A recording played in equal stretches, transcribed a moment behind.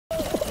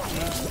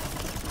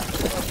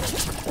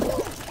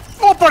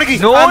पड़ेगी।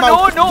 No no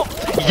no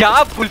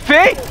यार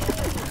बुल्फे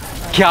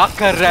क्या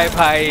कर रहा है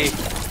भाई?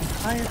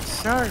 I am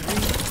sorry.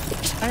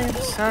 I am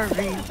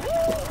sorry.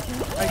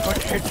 I got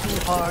hit too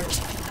hard.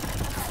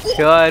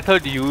 Yeah, I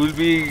thought you'll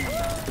be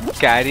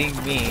carrying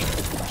me.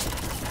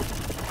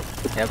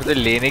 यहाँ पे तो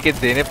लेने के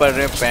देने पड़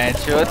रहे हैं पैंच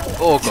और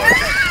oh god.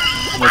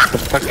 मुझे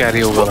पक्का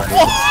कैरी होगा भाई.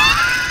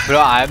 Bro,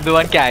 I am the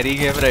one carrying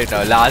him right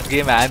now. Last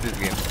game and this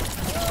game.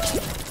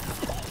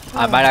 I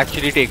might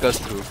actually take us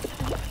through.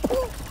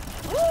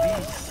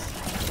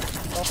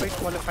 Top 8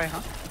 qualify,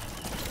 huh?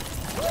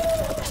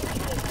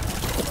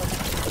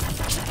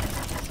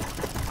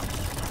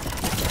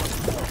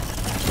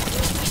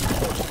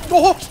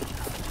 Oh!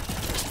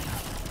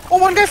 Oh,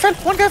 one guy fell.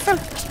 We're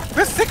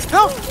 6th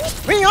now.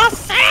 We are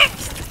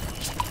 6th.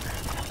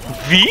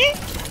 We?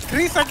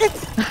 3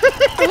 seconds.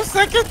 2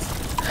 seconds.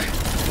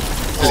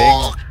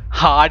 Playing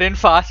hard and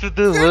fast with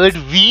the word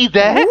we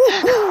there.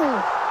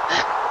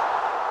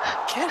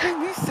 Carry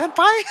me,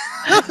 senpai.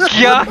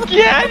 क्या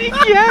carry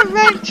किया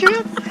मैंने?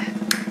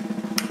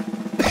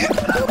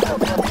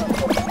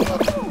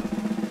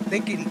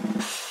 Like, Giri,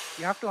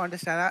 you have to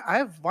understand, I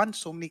have won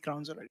so many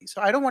crowns already.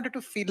 So I don't want it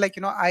to feel like,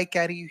 I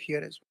carry you here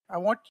as well. I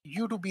want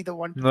you to be the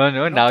one to,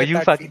 No, now get you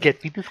that fucking feeling.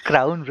 get me this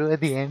crown, bro, at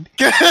the end.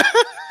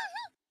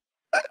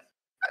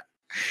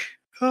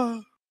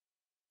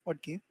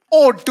 What game?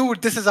 Oh,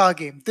 dude, this is our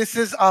game.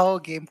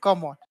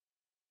 Come on.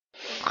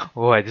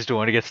 Oh, I just don't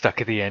want to get stuck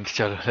at the end.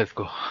 Chalo, let's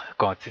go.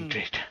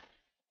 Concentrate.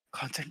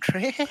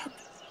 Concentrate.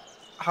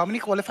 How many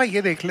qualify?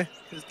 Ye dekh le.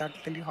 Because that will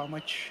tell you how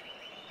much.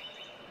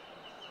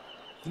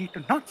 You need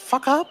to not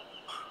fuck up.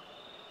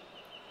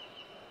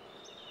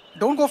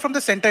 Don't go from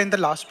the center in the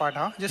last part,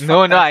 huh? Just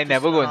No, fuck that. I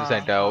never go in the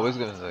center. I always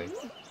go in the side.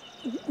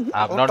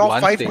 I've not top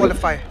once 5 taken.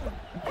 qualify.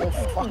 Oh,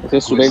 fuck.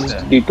 This student's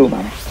D2,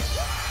 man.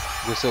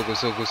 Gusso.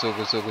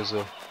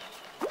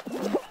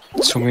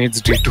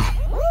 Sumit's D2.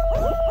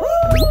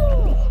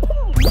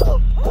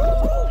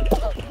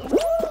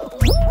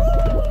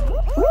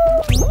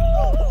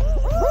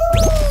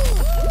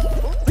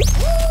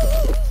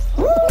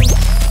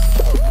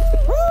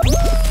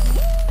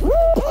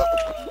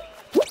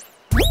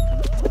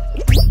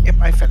 Yep,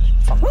 I fell.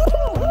 Fuck.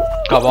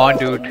 Come on,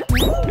 dude.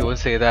 Don't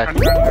say that.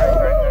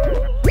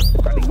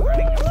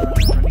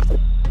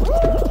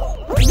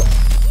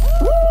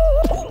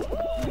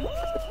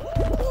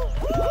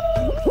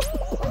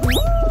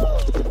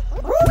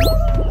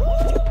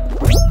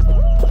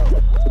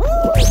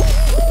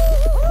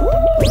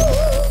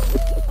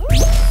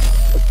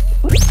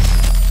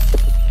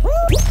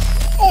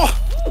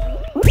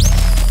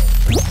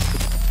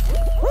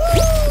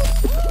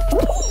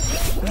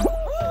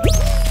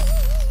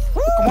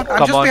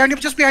 Running. I'm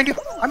just behind you.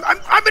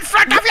 I'm in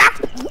front of you.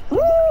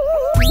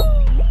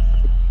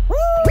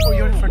 Oh,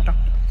 you're in front now.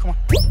 Come on.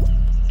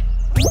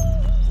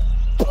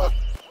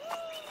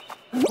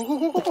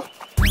 Go.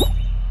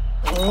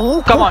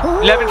 Come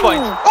on, 11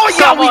 points. Oh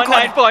yeah, Come we on,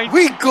 got 9 points.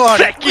 We got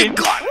Second.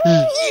 it.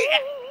 Yeah.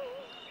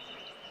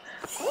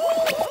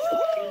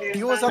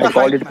 Dios are I the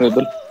called hype. it,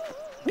 Mabel.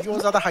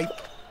 Dios are the hype.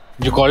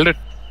 You called it?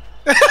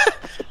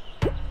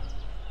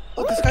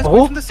 Oh, this guy's going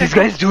Oh, from the this center.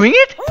 guy's doing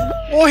it?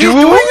 Oh, he's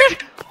Dude. doing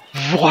it.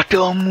 What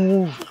a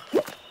move.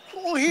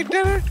 Oh, he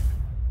did it.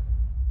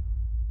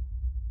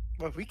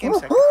 Well, we came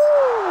second.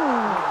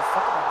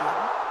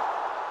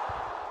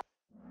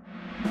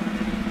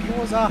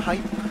 Dios are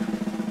hype.